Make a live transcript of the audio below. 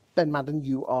Ben Madden,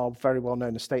 you are a very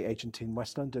well-known estate agent in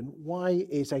West London. Why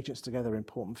is Agents Together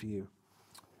important for you?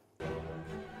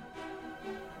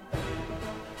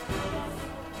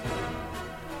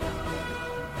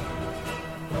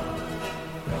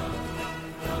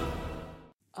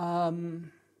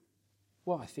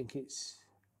 Well, I think it's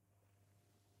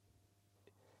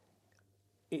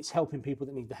helping people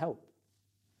that need the help.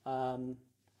 I've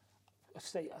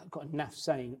got a naff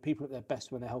saying, people at their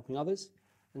best when they're helping others,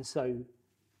 and so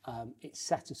it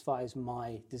satisfies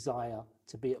my desire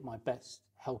to be at my best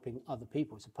helping other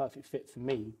people. It's a perfect fit for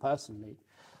me personally.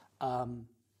 As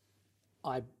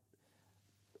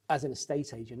an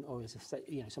estate agent, or as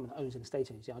someone that owns an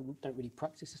estate agency, I don't really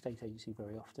practice estate agency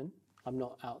very often. I'm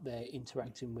not out there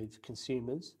interacting with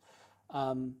consumers.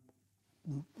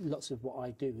 Lots of what I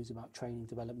do is about training,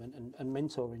 development, and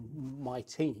mentoring my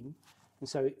team. And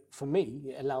so for me,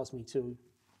 it allows me to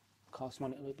cast my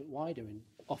net a little bit wider and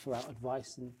offer out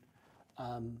advice and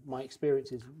my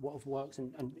experiences, what have worked,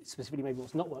 and specifically maybe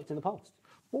what's not worked in the past.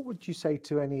 What would you say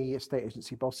to any estate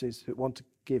agency bosses who want to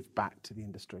give back to the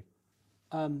industry?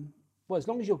 Well, as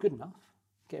long as you're good enough,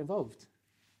 get involved.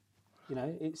 You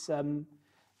know, it's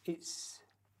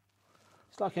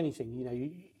like anything. You know,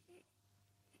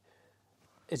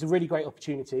 it's a really great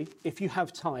opportunity if you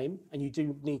have time, and you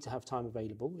do need to have time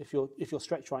available. If you're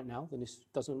stretched right now, then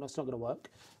that's not going to work.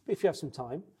 But if you have some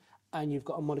time, and you've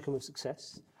got a modicum of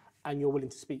success, and you're willing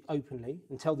to speak openly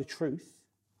and tell the truth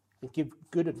and give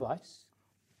good advice,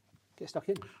 get stuck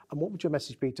in. And what would your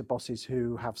message be to bosses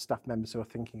who have staff members who are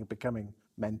thinking of becoming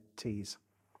mentees?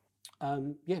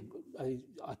 I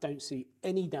don't see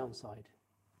any downside.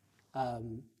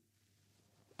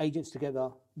 Agents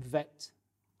Together vet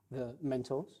the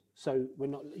mentors. So we're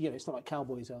not, it's not like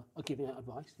cowboys are giving out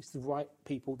advice. It's the right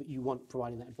people that you want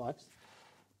providing that advice.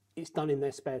 It's done in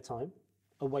their spare time,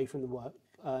 away from the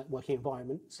working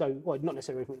environment. So, well, not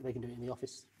necessarily they can do it in the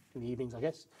office in the evenings, I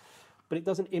guess. But it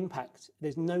doesn't impact,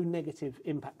 there's no negative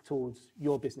impact towards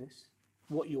your business.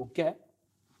 What you'll get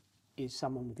is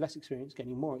someone with less experience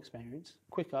getting more experience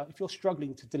quicker. If you're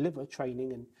struggling to deliver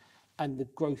training and the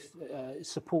growth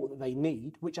support that they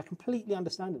need, which I completely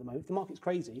understand at the moment. If the market's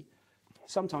crazy,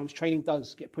 sometimes training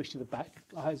does get pushed to the back.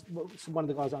 One of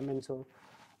the guys I mentor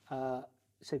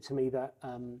said to me that,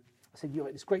 I said, you're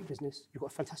at this great business, you've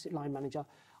got a fantastic line manager,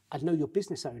 I know you're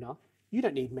business owner, you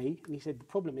don't need me. And he said, the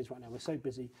problem is right now, we're so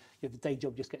busy, the day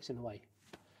job just gets in the way.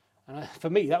 And for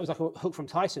me, that was like a hook from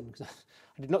Tyson, because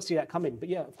I did not see that coming. But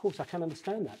yeah, of course, I can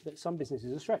understand that some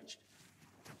businesses are stretched.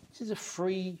 This is a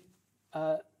free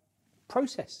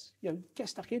process. Get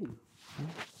stuck in.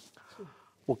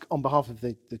 Well, on behalf of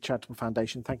the Charitable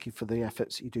Foundation, thank you for the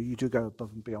efforts you do. You do go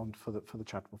above and beyond for the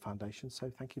Charitable Foundation,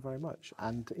 so thank you very much.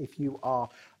 And if you are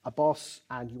a boss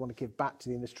and you want to give back to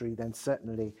the industry, then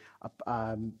certainly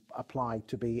apply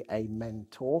to be a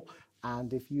mentor.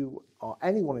 And if you are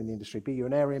anyone in the industry, be you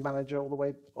an area manager all the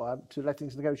way to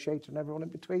lettings negotiator and everyone in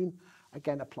between,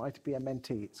 again, apply to be a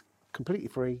mentee. It's completely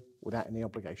free without any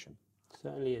obligation.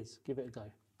 Certainly is. Give it a go.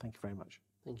 Thank you very much.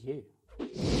 Thank you.